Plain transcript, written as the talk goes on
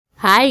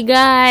Hi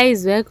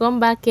guys,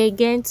 welcome back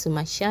again to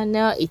my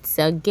channel. It's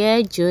a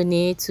girl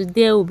Journey.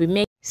 Today we'll be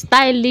making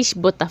stylish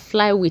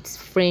butterfly with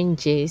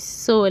fringes.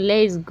 So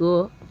let's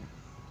go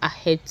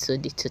ahead to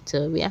the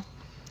tutorial.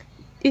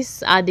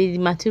 These are the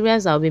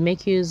materials I'll be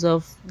making use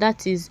of.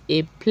 That is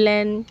a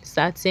plain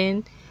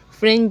satin,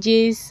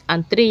 fringes,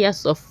 and 3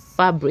 yards of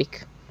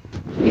fabric.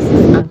 This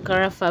is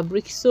Ankara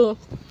fabric. So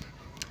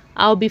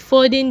I'll be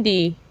folding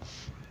the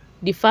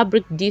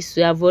fabric this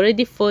way. I've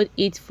already folded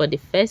it for the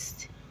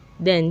first,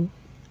 then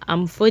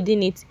I'm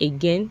folding it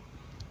again,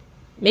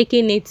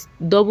 making it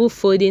double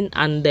folding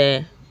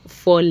and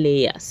 4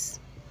 layers.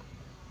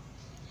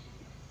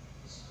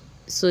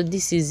 So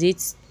this is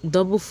it,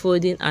 double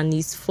folding and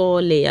it's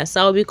 4 layers.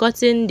 I'll be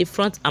cutting the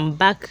front and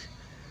back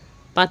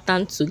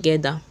pattern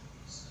together.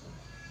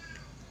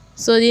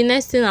 So the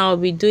next thing I'll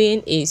be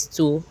doing is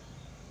to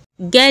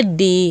get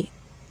the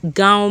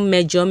gown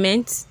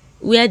measurement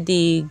where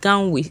the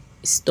gown will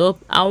stop.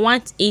 I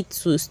want it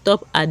to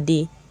stop at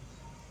the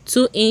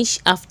 2-inch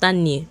after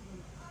knee.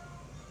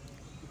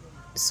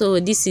 So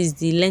this is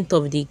the length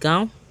of the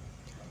gown.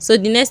 So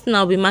the next thing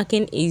I'll be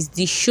marking is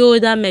the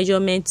shoulder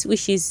measurement,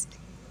 which is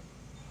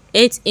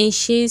 8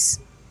 inches.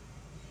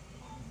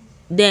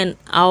 Then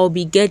I'll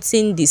be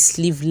getting the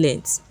sleeve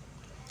length.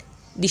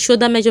 The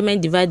shoulder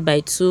measurement divided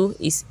by 2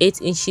 is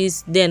 8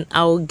 inches. Then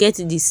I'll get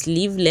the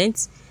sleeve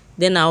length.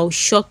 Then I'll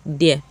shock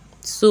there.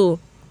 So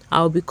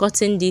I'll be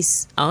cutting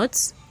this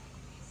out.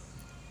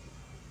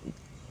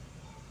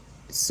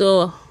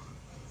 So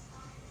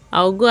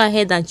I'll go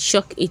ahead and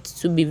shock it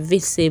to be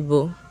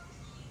visible.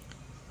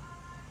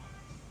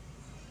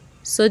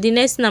 So the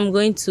next thing I'm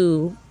going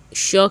to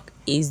shock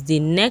is the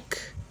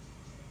neck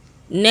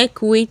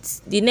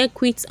width. The neck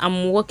width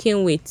I'm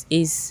working with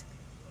is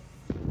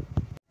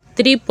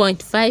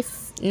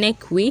 3.5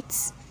 neck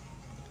width.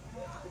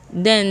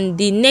 Then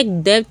the neck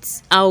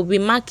depth, I'll be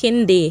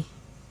marking the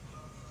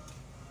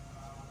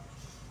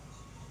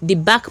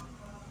back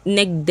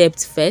neck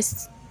depth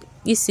first.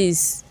 This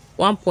is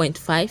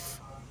 1.5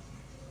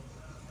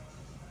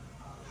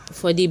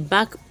 for the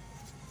back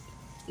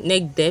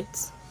neck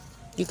depth.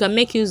 You can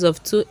make use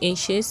of 2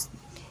 inches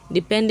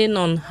depending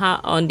on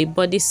the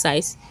body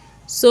size.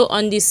 So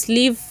on the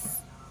sleeve,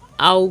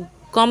 I'll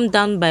come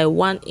down by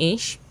 1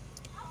 inch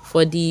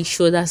for the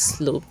shoulder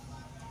slope.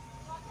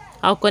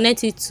 I'll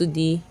connect it to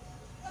the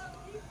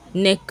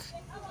neck.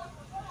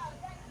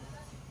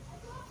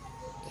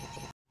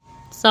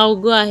 So I'll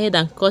go ahead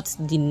and cut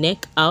the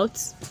neck out,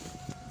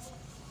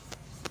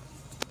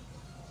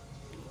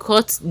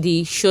 cut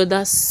the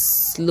shoulder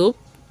slope,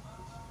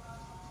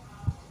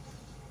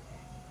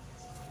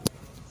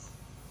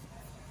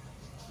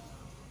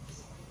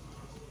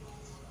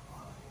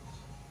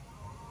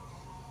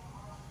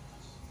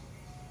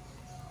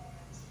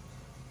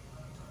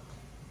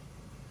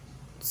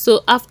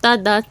 so after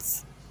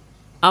that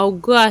I'll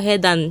go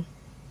ahead and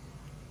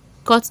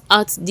cut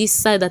out this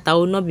side that I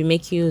will not be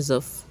making use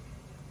of.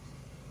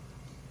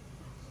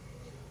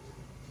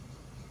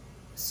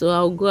 So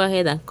I'll go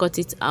ahead and cut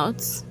it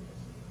out.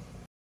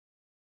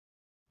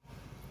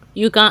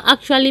 You can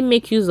actually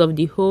make use of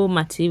the whole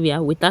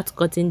material without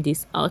cutting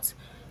this out,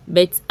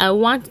 but I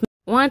want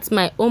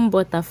my own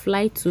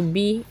butterfly to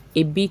be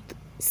a bit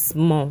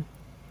small.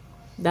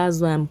 That's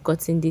why I'm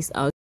cutting this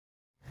out.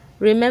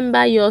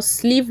 Remember, your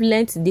sleeve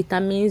length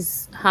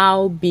determines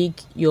how big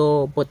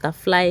your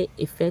butterfly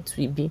effect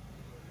will be.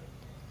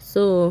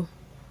 So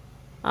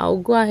I'll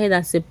go ahead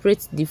and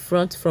separate the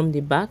front from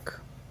the back.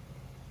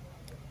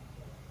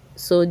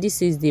 So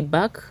this is the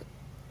back.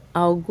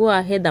 I'll go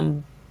ahead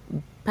and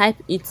pipe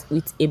it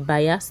with a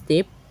bias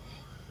tape.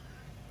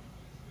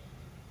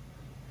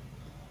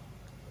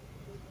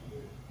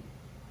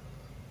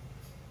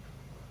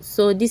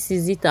 So this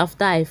is it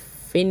after I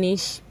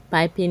finish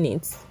piping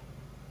it.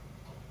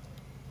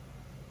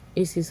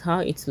 This is how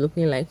it's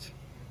looking like.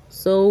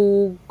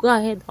 So go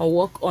ahead and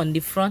work on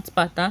the front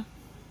pattern.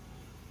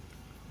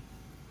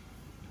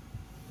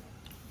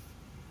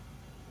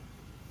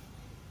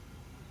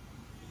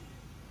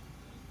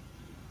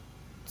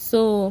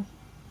 So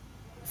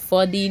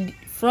for the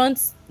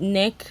front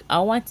neck, I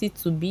want it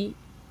to be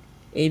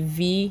a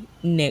V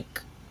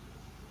neck.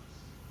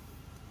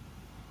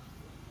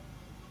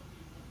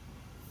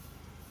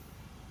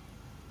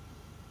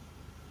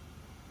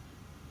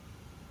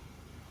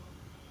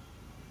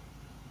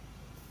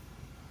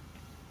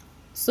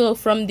 So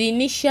from the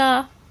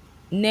initial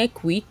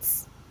neck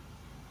width,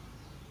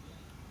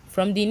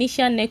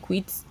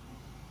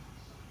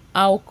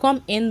 I'll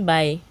come in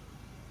by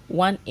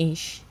 1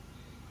 inch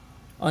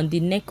on the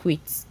neck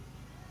width.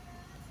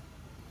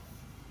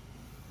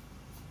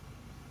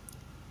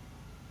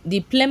 The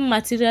plain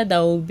material that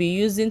we'll be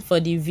using for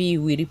the V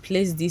will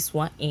replace this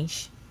 1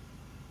 inch.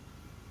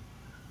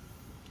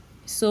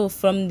 So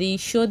from the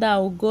shoulder,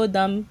 I'll go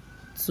down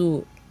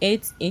to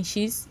 8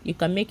 inches. You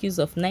can make use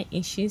of 9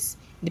 inches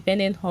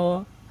depending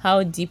on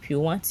how deep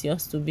you want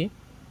yours to be.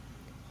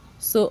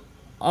 So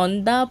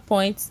on that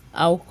point,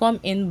 I'll come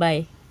in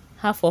by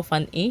half of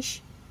an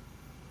inch.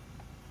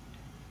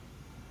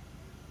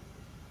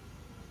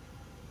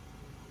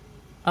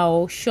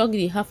 I'll shock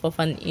the half of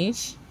an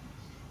inch.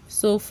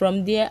 So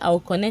from there I'll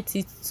connect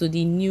it to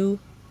the new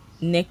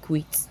neck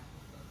width.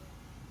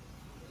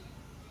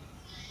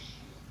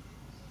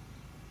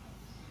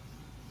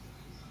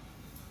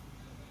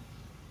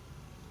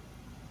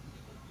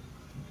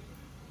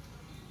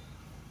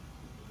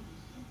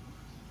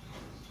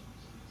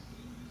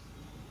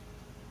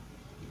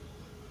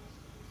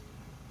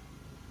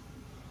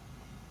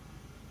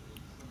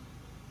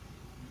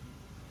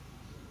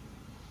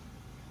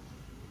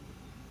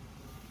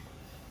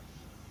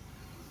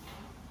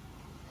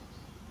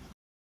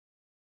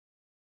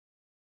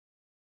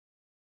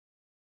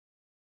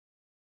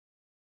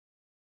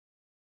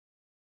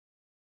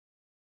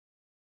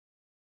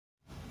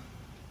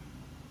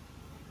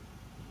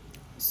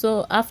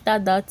 So after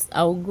that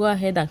I'll go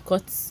ahead and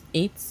cut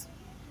it.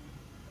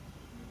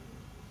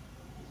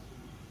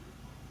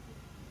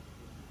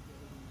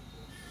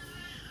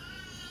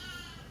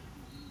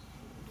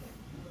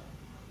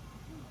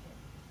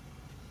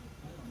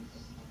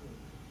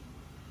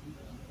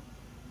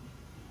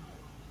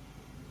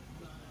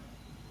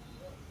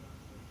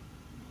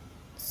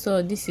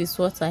 So this is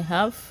what I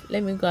have.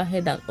 Let me go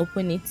ahead and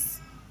open it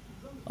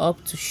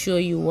up to show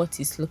you what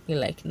it's looking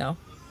like now.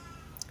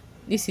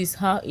 This is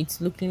how it's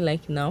looking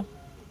like now.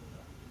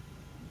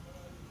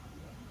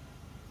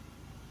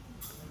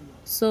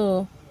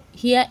 So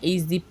here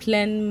is the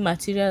plain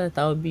material that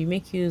I will be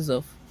making use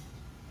of.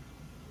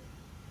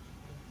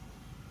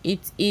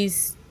 It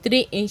is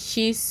 3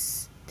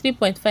 inches,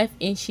 3.5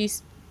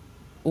 inches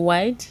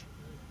wide.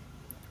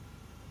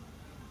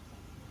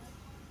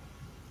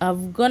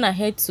 I've gone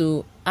ahead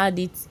to add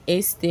it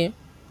a stem,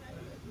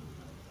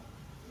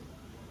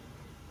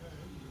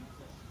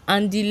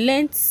 and the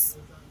length,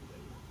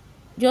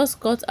 just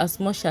cut as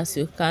much as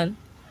you can.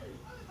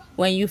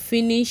 When you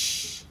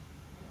finish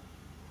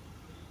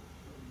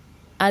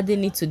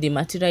adding it to the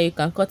material, you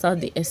can cut out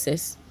the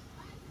excess.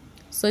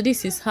 So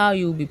this is how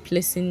you'll be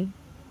placing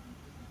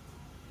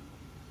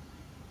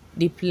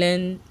the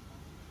plain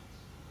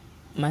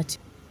material.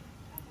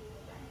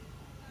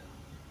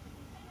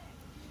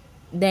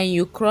 Then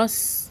you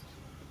cross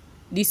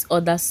this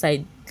other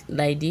side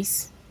like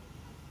this.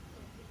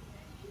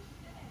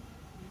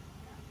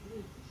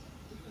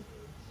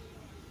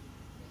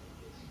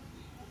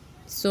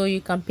 So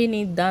you can pin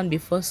it down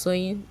before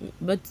sewing,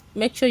 but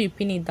make sure you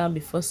pin it down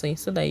before sewing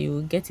so that you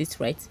will get it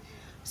right.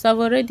 So I've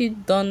already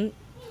done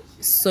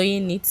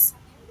sewing it.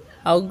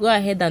 I'll go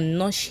ahead and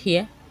notch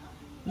here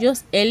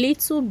just a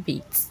little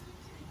bit.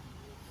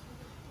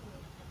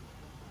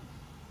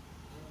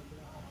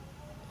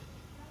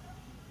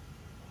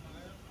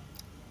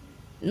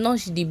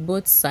 Notch the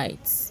both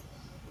sides.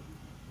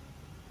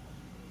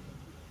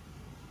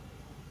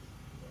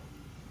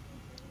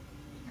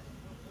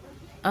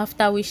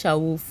 After which I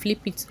will flip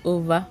it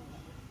over.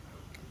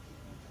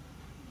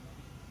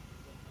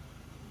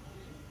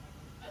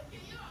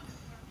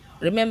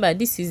 Remember,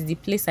 this is the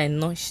place I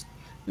notched.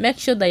 Make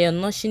sure that your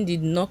notching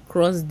did not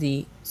cross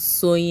the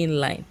sewing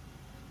line.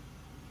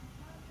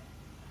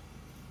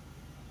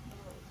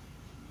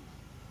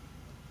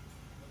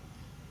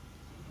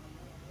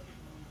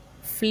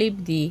 Flip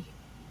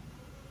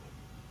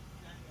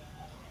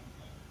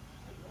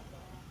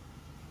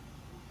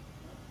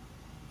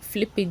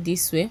it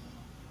this way.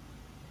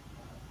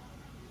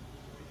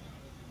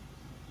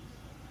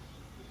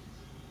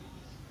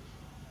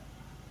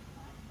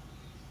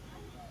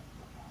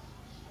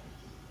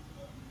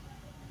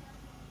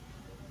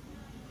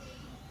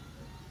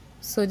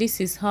 So this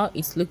is how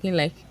it's looking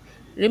like.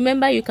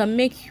 Remember, you can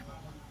make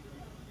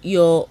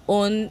your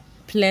own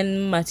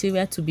plain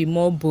material to be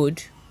more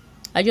bold.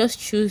 I just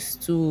choose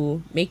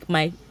to make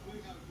my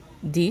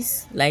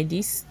this like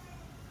this.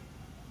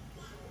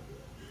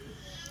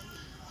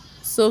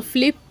 So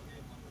flip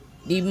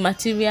the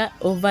material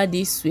over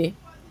this way.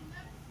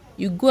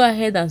 You go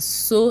ahead and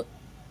sew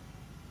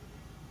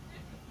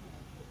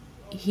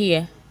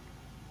here.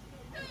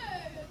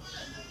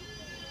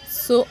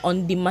 Sew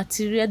on the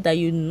material that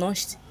you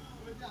notched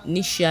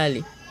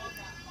initially.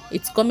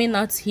 It's coming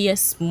out here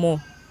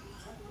small.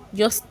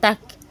 Just stack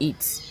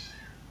it.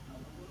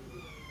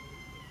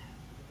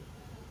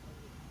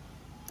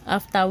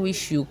 After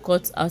which you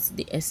cut out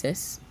the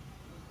excess.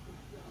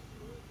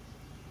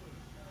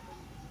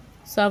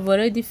 So I've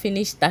already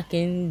finished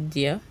stacking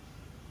there.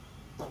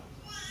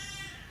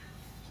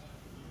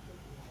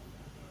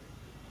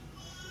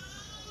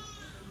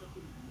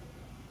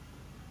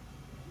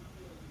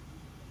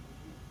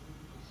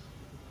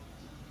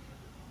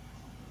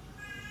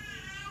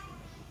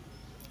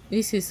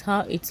 This is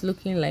how it's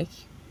looking like.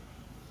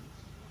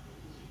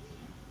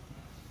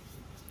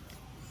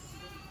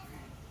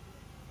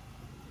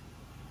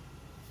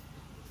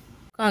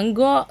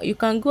 You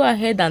can go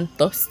ahead and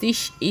top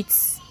stitch it.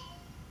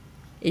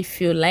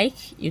 If you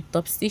like, you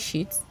top stitch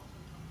it.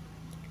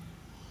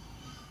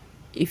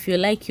 If you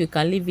like, you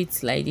can leave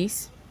it like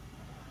this.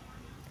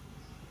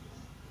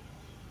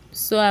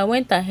 So I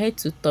went ahead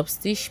to top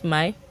stitch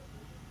my.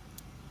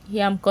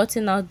 Here I'm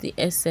cutting out the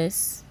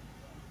excess.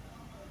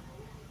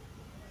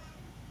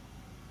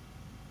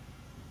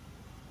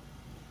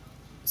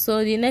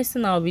 So the next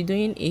thing I'll be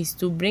doing is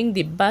to bring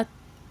the back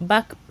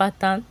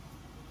pattern.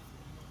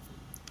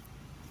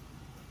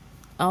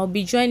 I'll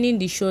be joining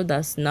the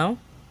shoulders now.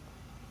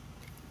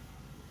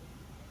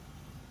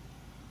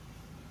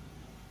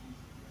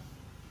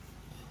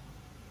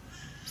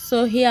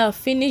 So here I've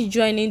finished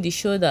joining the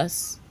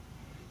shoulders.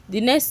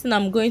 The next thing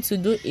I'm going to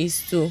do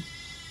is to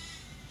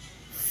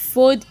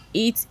fold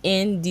it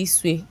in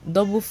this way,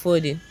 double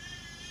folding.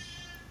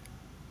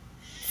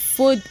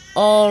 Fold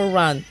all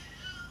round,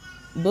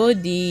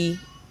 both the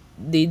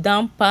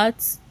down part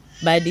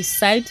by the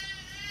side.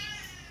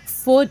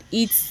 Fold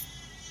it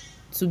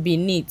to be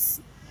neat.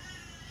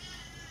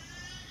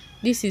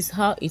 This is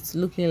how it's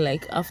looking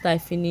like after I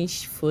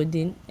finish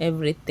folding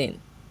everything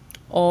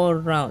all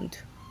round.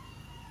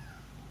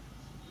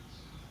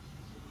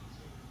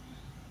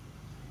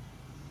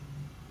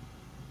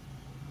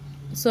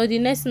 So the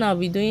next thing I'll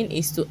be doing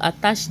is to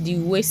attach the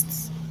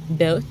waist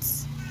belt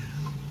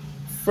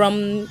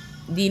from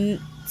the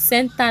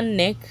center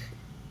neck.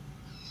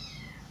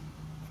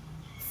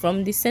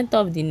 From the center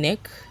of the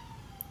neck,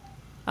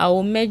 I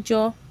will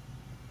measure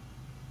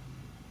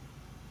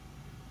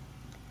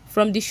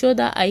from the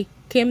shoulder. I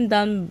came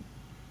down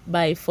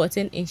by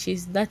 14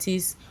 inches, that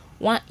is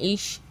 1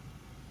 inch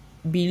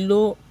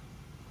below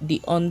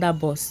the under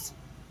bust.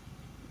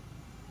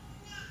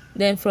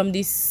 Then from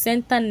the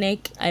center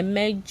neck, I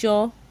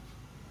measure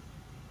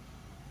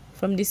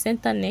from the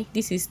center neck.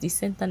 This is the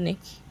center neck,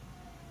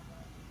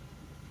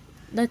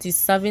 that is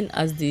serving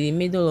as the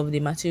middle of the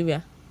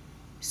material.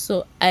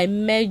 So I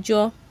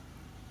measure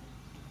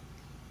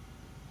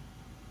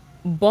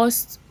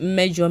bust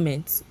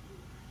measurement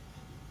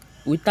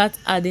without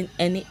adding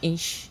any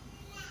inch.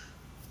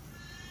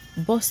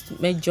 Bust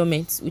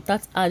measurement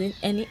without adding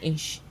any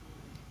inch.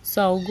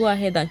 So I'll go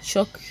ahead and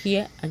chalk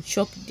here and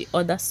chalk the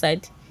other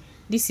side.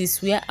 This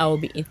is where I will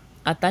be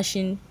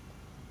attaching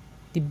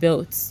the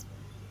belt.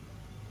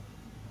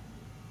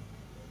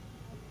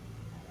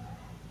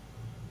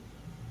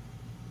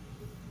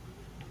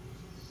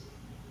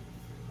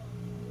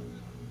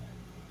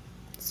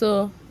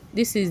 So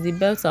this is the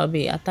belt I'll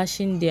be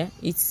attaching there.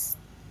 It's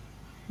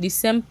the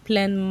same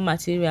plain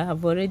material.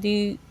 I've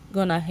already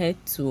gone ahead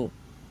to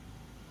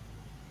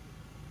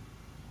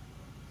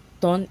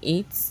turn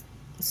it,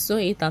 sew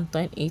it and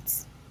turn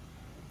it.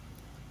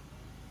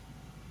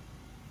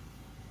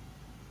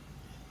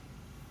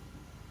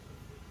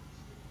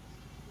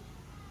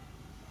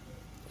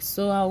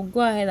 So I'll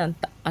go ahead and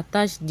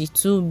attach the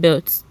two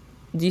belts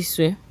this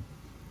way.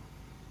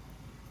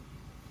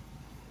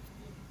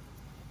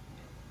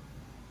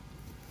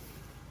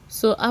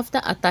 So after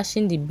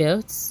attaching the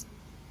belts,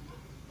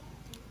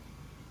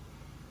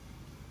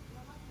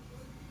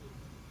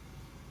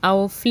 I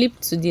will flip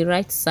to the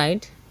right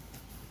side.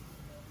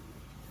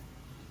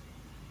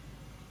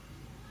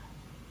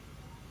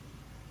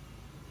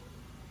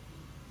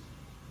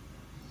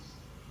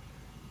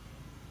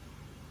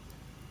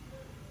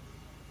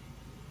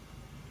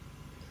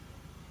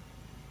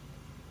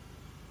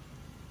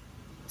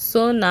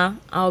 So now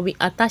I'll be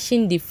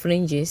attaching the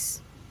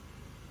fringes.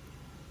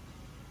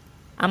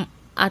 I'm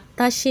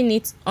attaching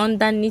it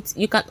underneath.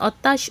 You can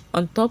attach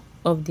on top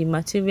of the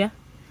material,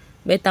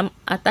 but I'm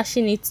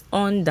attaching it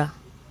under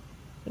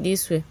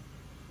this way.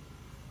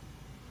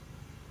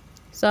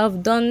 So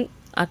I've done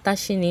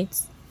attaching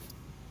it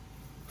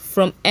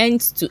from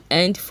end to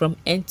end, from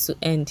end to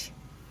end.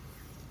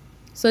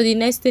 So the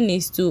next thing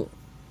is to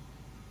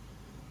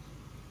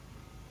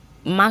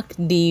mark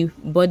the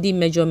body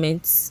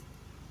measurements.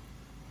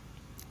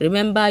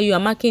 Remember, you are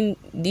marking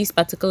this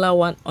particular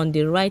one on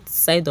the right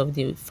side of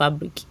the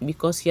fabric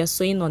because you are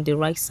sewing on the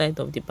right side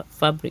of the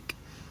fabric.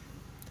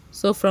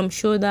 So from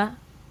shoulder,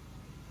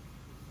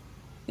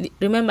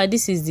 remember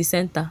this is the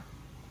center.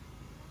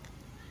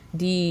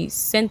 The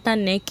center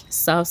neck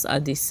serves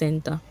at the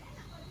center.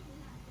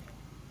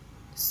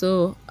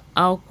 So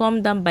I'll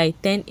come down by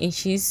 10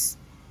 inches.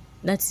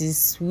 That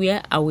is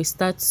where I will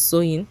start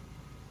sewing.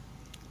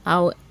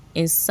 I'll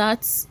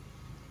insert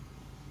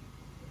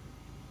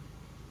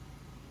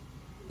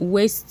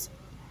waist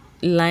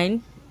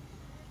line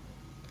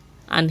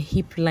and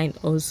hip line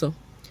also.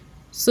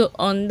 So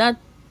on that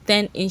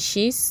 10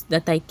 inches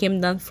that I came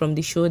down from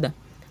the shoulder,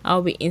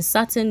 I'll be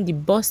inserting the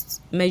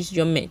bust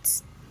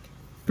measurements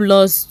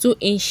plus 2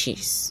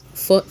 inches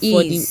for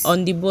ease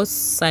on the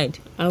bust side.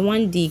 I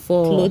want the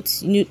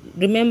clothes.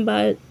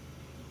 Remember,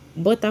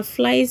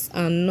 butterfly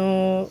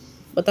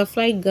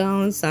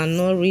gowns are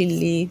not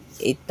really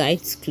a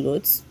tight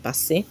clothes per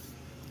se.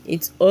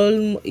 It's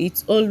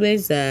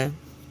always a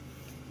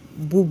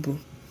bubu.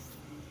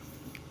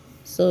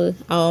 So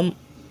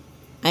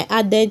I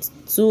added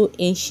 2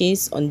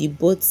 inches on the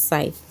both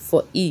sides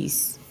for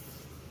ease.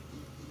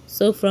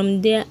 So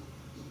from there,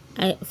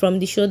 from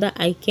the shoulder,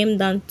 I came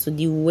down to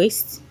the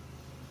waist.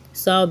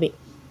 So I'll be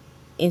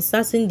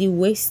inserting the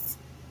waist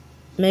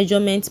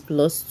measurement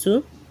plus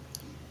 2.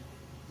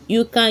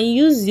 You can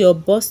use your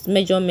bust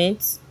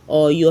measurement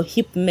or your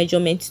hip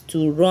measurement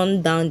to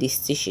run down the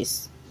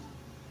stitches.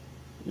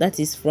 That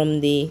is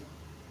from the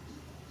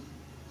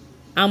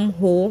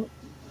armhole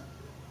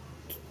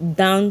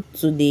down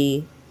to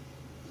the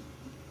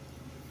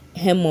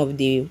hem of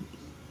the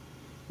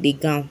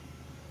gown.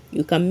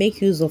 You can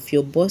make use of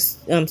your bust,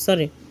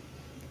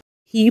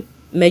 hip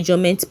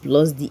measurement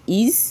plus the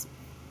ease.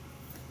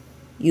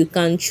 You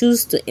can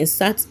choose to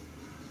insert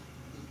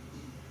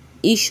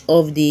each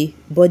of the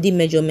body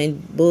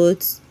measurement,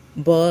 both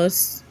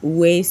bust,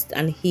 waist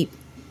and hip.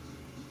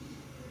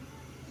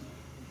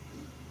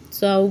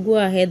 So I'll go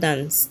ahead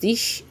and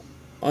stitch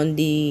on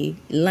the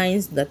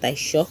lines that I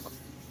shock.